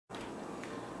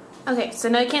Okay, so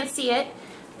now you can't see it,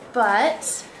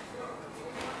 but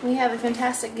we have a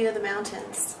fantastic view of the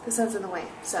mountains. This one's in the way,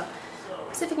 so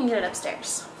let's see if we can get it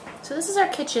upstairs. So this is our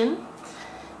kitchen.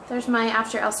 There's my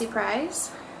After Elsie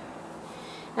prize.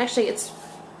 Actually, it's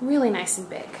really nice and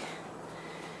big.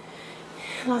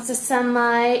 Lots of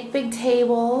sunlight, big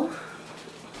table,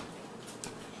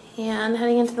 and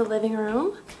heading into the living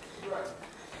room.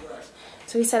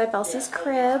 So we set up Elsie's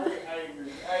crib,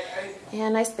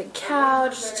 and nice big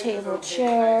couch, table,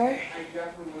 chair,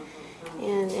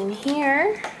 and in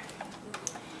here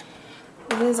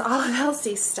is all of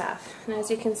Elsie's stuff. And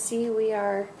as you can see, we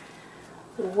are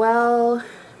well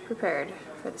prepared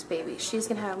for this baby. She's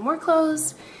gonna have more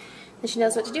clothes than she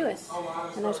knows what to do with.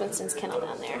 And there's Winston's kennel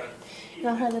down there. And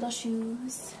all her little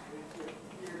shoes.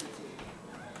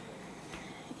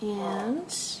 And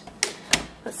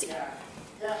let's see.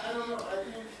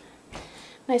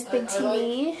 Nice big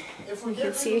TV. You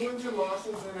can see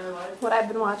what I've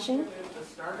been watching.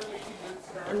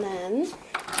 And then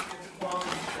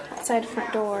outside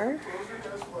front door.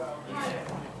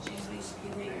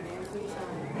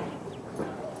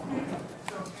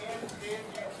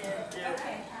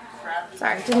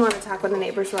 Sorry, didn't want to talk when the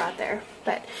neighbors were out there,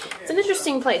 but it's an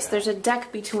interesting place. There's a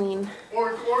deck between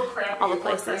all the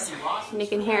places, and you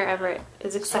can hear Everett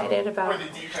is excited about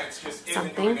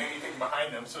something.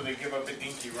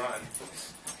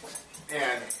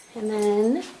 And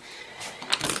then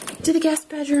to the guest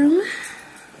bedroom.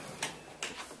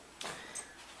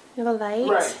 We have a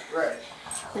light,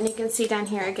 and you can see down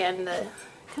here again the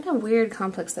kind of weird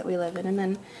complex that we live in, and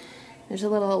then there's a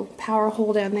little power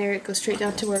hole down there. It goes straight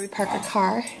down to where we park our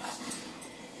car.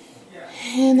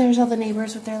 And there's all the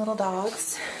neighbors with their little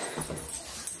dogs.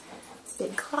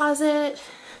 Big closet.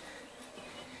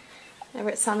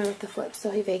 Everett saw me with the flip,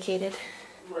 so he vacated.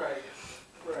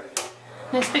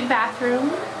 Nice big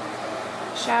bathroom.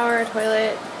 Shower,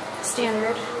 toilet,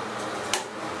 standard.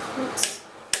 Oops.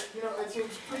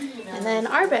 And then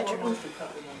our bedroom.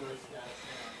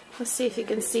 Let's see if you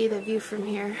can see the view from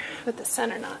here with the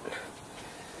sun or not.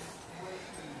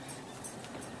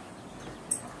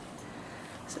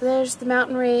 So there's the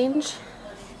mountain range,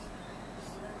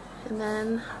 and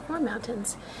then more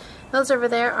mountains. Those over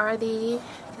there are the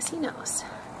casinos.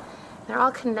 They're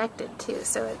all connected too,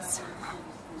 so it's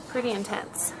pretty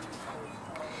intense.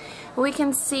 We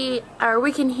can see, or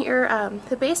we can hear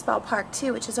the baseball park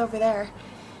too, which is over there.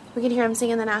 We can hear them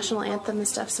singing the national anthem and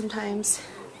stuff sometimes.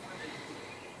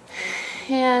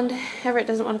 And Everett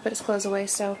doesn't want to put his clothes away,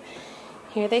 so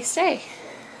here they stay.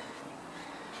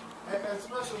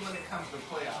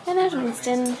 And there's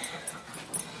Winston.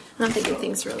 I don't think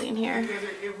anything's really in here.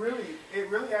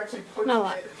 Not a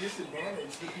lot.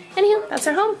 Anyhow, that's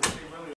our home.